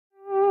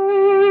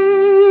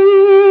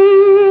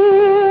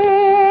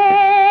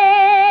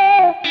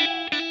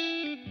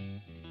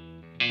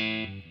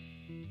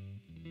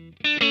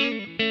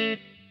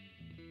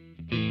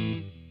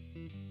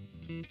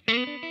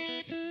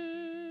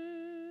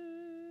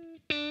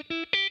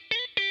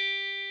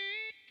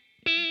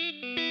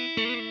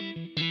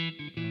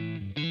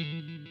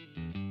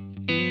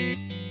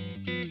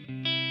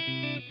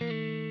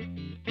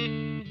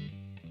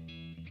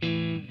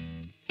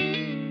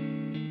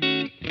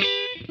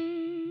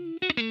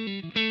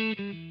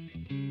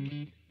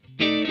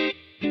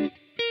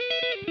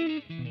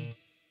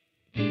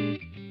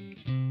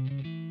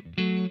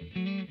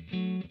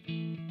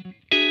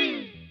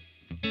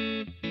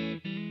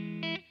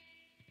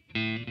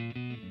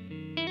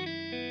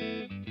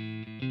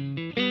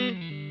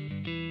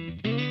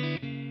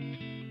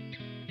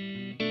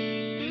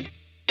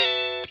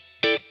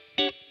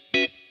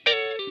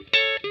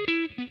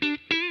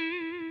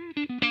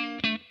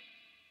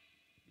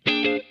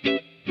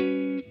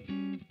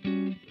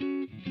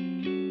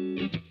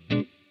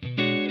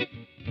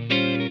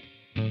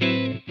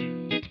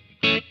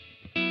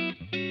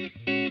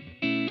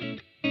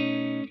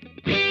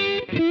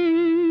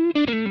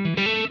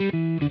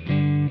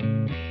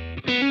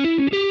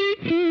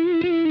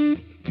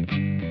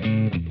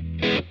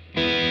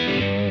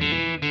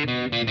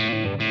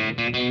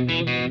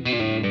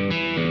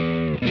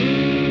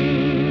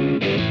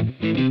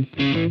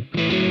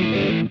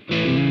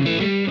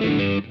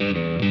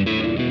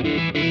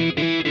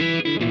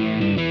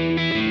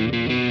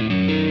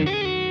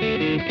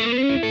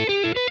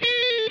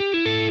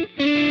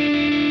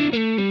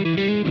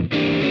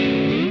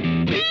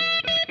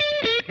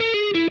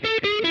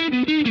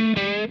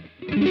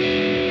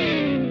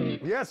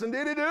Yes,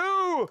 indeed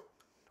do.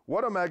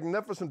 What a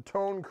magnificent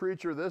tone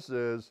creature this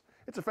is.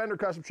 It's a Fender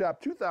Custom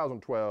Shop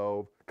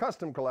 2012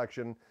 custom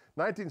collection,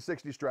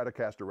 1960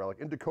 Stratocaster Relic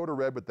in Dakota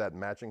red with that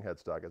matching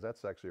headstock. Is that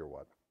sexy or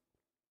what?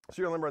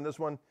 Serial number on this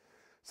one,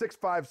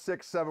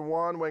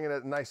 65671, weighing in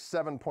at a nice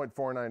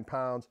 7.49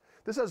 pounds.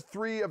 This has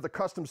 3 of the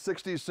custom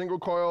 60s single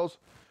coils.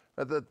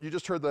 You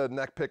just heard the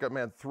neck pickup,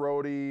 man,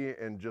 throaty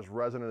and just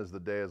resonant as the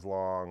day is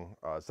long.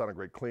 Sounded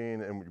great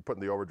clean, and when you put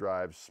in the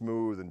overdrive,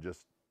 smooth and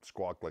just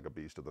squawked like a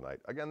beast of the night.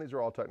 Again, these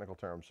are all technical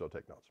terms, so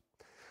take notes.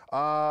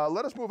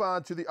 Let us move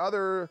on to the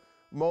other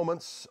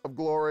moments of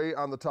glory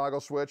on the toggle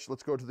switch.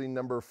 Let's go to the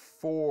number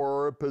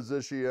 4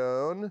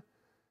 position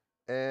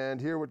and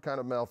hear what kind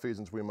of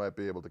malfeasance we might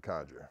be able to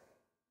conjure.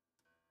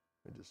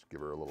 Let me just give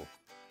her a little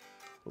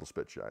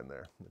spit shine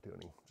there in the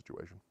tuning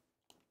situation.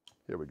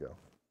 Here we go.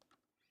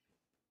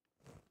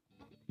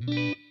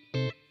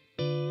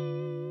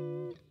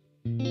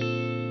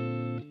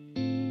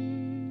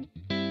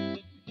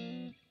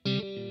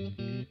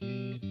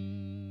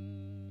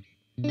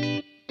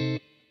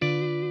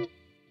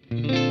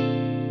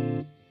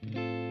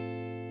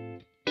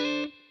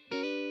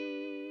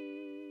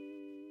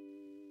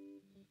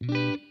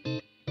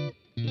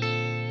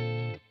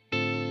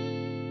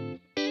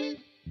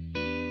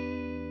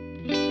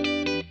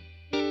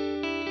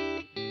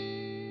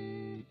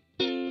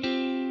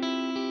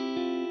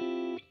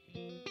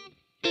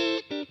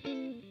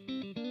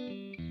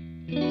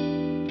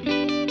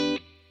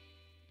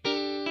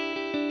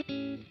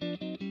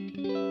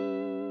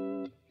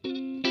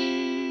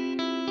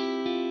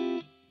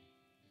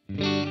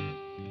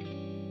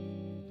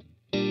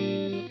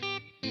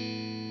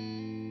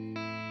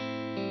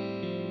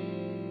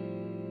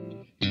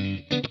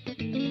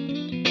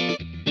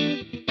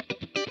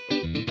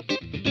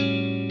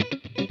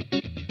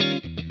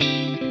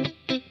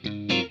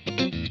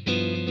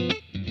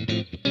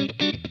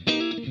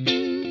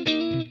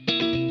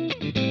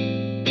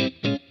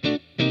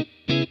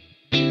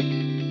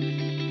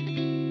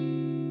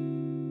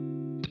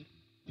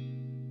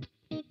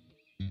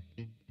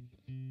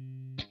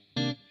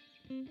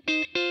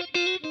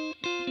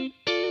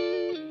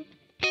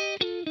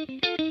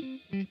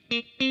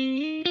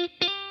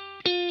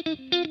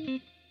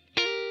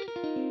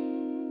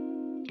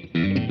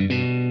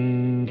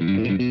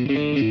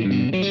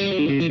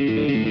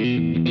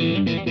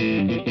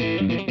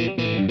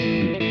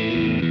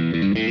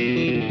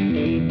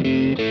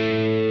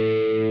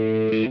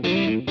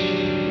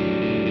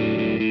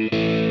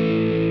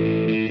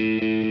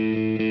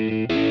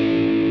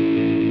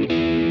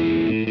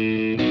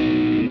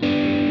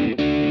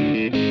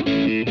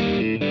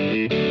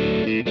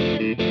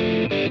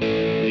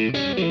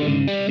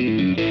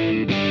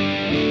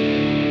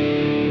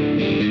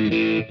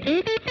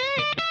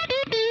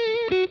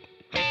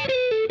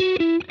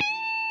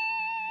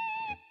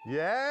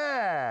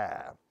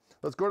 Yeah!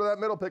 Let's go to that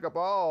middle pickup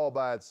all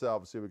by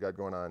itself and see what we got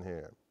going on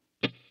here.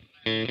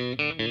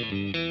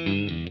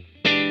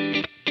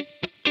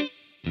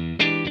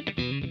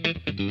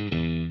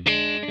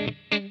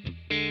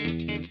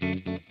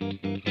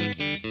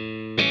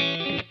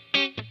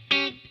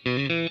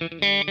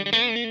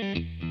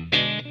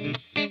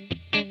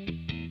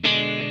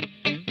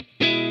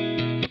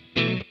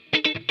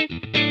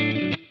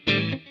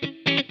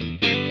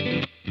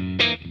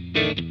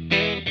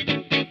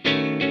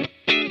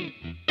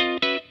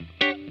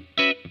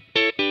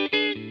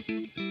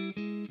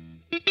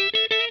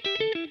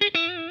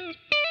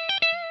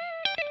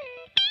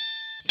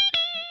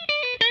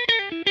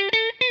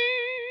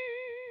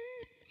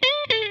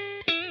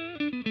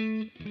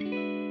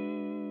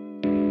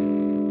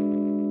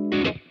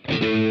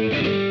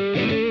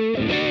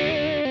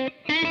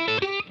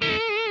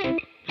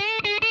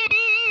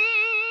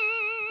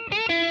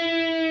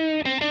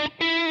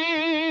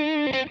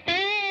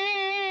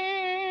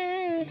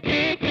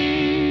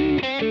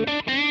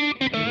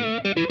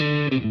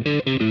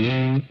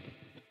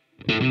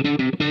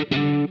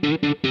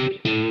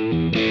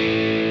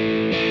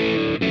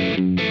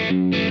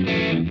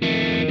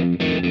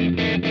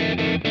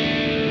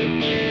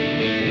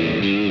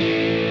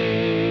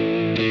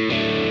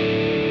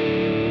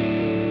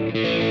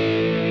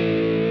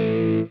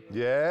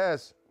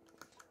 Yes,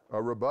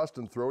 a robust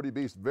and throaty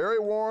beast. Very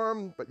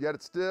warm, but yet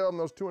it's still in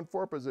those 2 and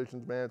 4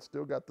 positions, man. It's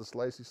still got the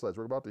slicey sleds.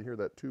 We're about to hear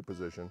that 2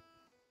 position.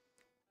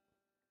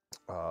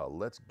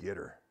 Let's get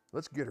her.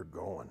 Let's get her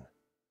going.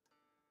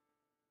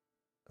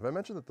 Have I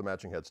mentioned that the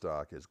matching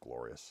headstock is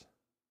glorious?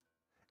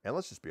 And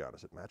let's just be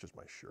honest, it matches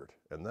my shirt.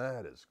 And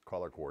that is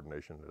color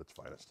coordination at its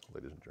finest,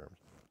 ladies and germs.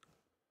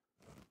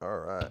 All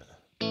right.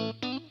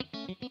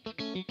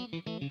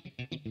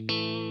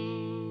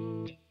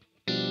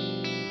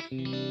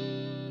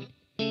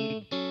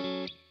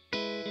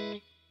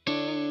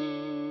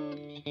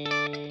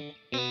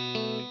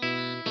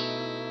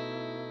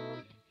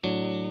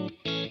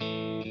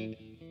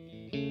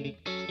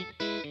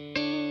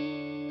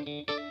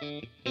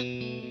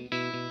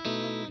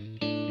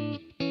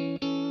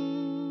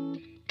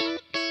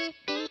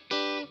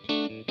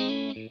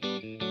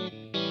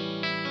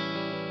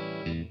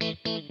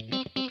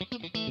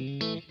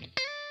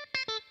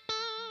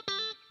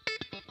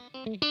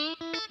 Go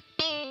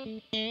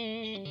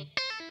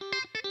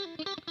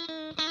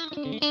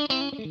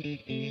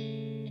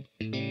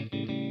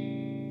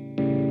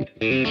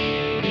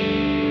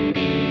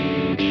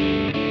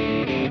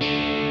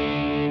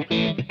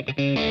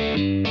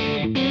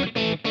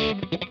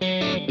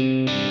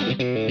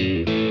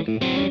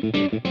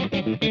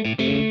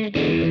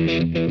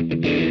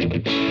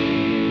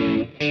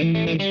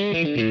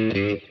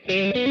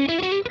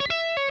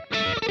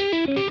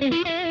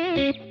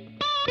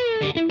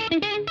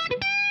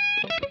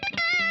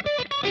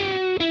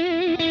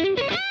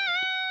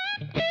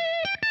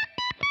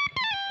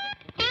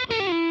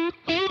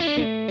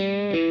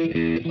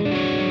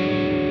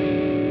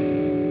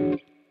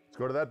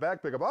to that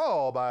back pickup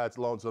all by its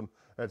lonesome.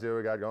 Let's see what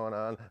we got going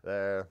on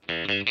there.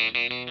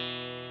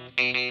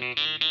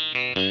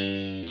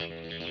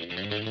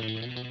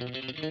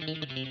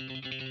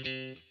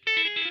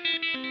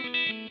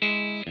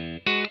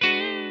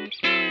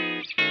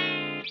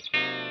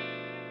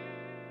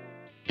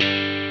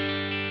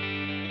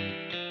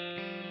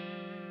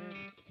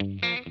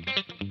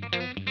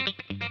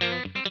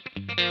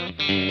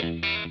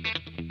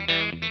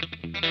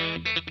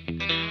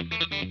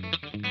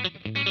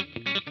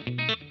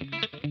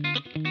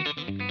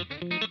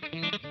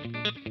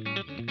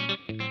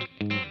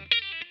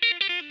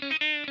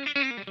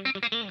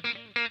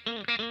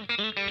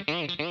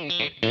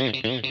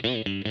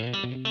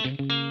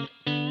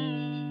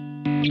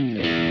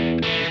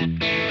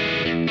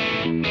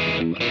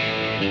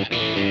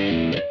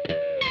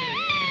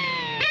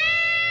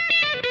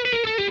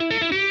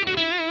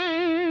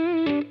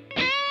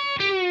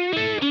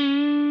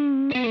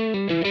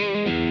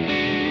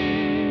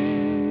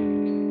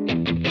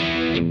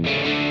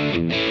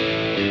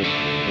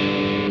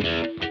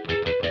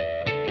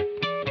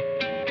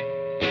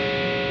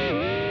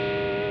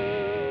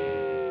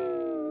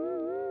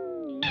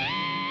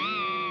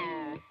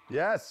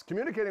 Yes,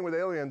 communicating with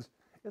aliens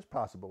is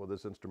possible with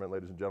this instrument,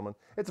 ladies and gentlemen.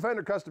 It's a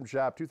Fender Custom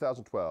Shop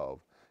 2012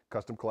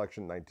 Custom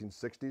Collection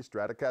 1960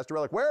 Stratocaster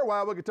Relic. Where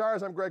Wildwood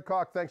Guitars? I'm Greg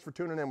Koch. Thanks for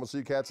tuning in. We'll see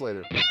you cats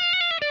later.